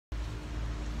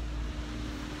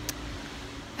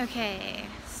Okay,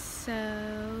 so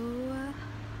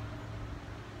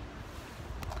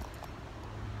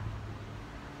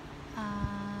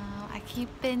I keep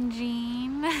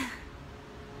binging.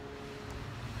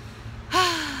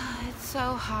 It's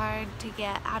so hard to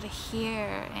get out of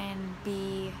here and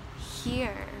be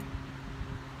here.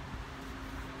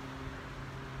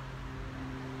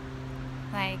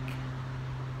 Like,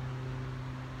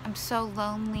 I'm so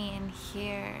lonely in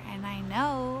here, and I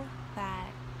know that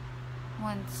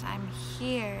once I'm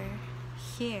here,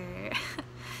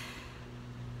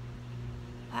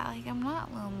 that like I'm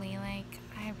not lonely, like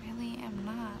I really am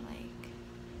not. Like,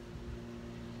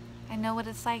 I know what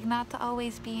it's like not to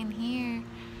always be in here,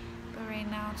 but right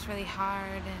now it's really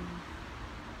hard, and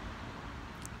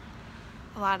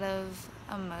a lot of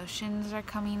emotions are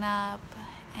coming up,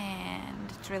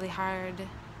 and it's really hard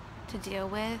to deal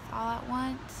with all at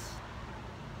once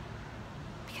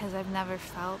because I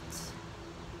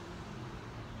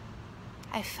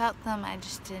felt them, I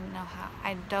just didn't know how.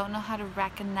 I don't know how to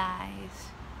recognize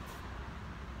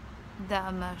the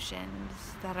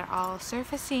emotions that are all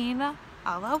surfacing all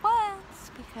at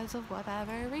once because of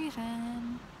whatever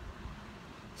reason.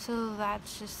 So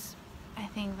that's just, I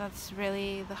think that's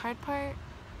really the hard part.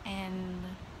 And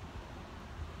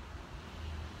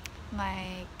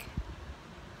like,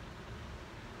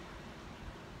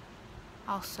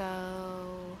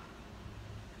 also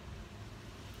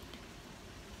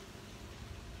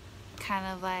kind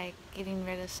of like getting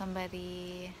rid of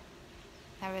somebody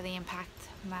that really impacted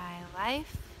my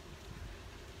life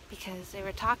because they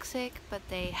were toxic, but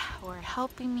they were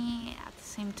helping me at the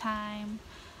same time.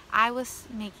 I was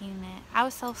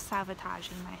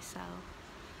self-sabotaging myself.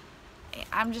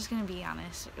 I'm just gonna be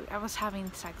honest. I was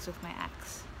having sex with my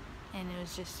ex, and it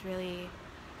was just really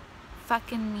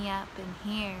fucking me up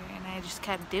in here, and I just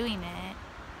kept doing it.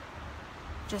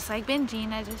 Just like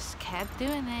binging, I just kept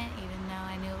doing it, even though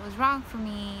I knew it was wrong for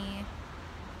me.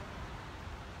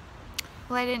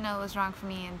 Well, I didn't know it was wrong for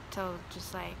me until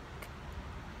just like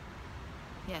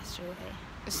yesterday.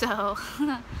 So,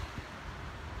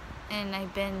 and I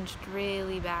binged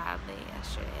really badly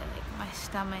yesterday. Like, my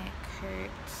stomach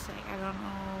hurts. Like, I don't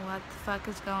know what the fuck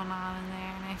is going on in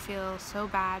there, and I feel so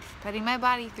bad for putting my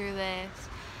body through this.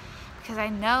 Because I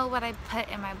know what I put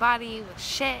in my body was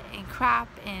shit and crap,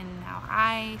 and now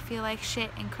I feel like shit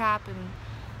and crap, and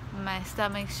my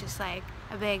stomach's just like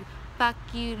a big fuck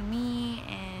you to me,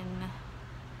 and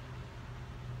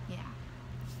yeah.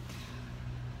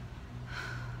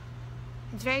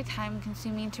 It's very time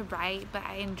consuming to write, but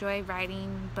I enjoy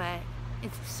writing, but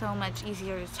it's so much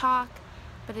easier to talk,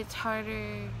 but it's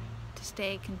harder to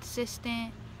stay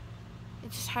consistent.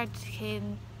 It's just hard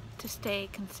to stay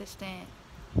consistent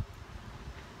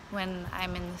when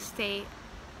I'm in the state.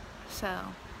 So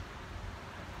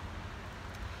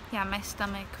yeah, my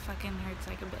stomach fucking hurts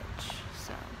like a bitch.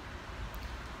 So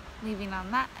leaving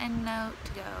on that end note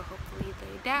to go hopefully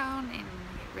lay down and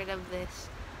get rid of this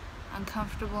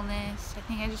uncomfortableness. I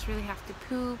think I just really have to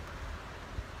poop.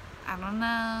 I don't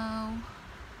know.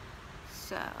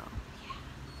 So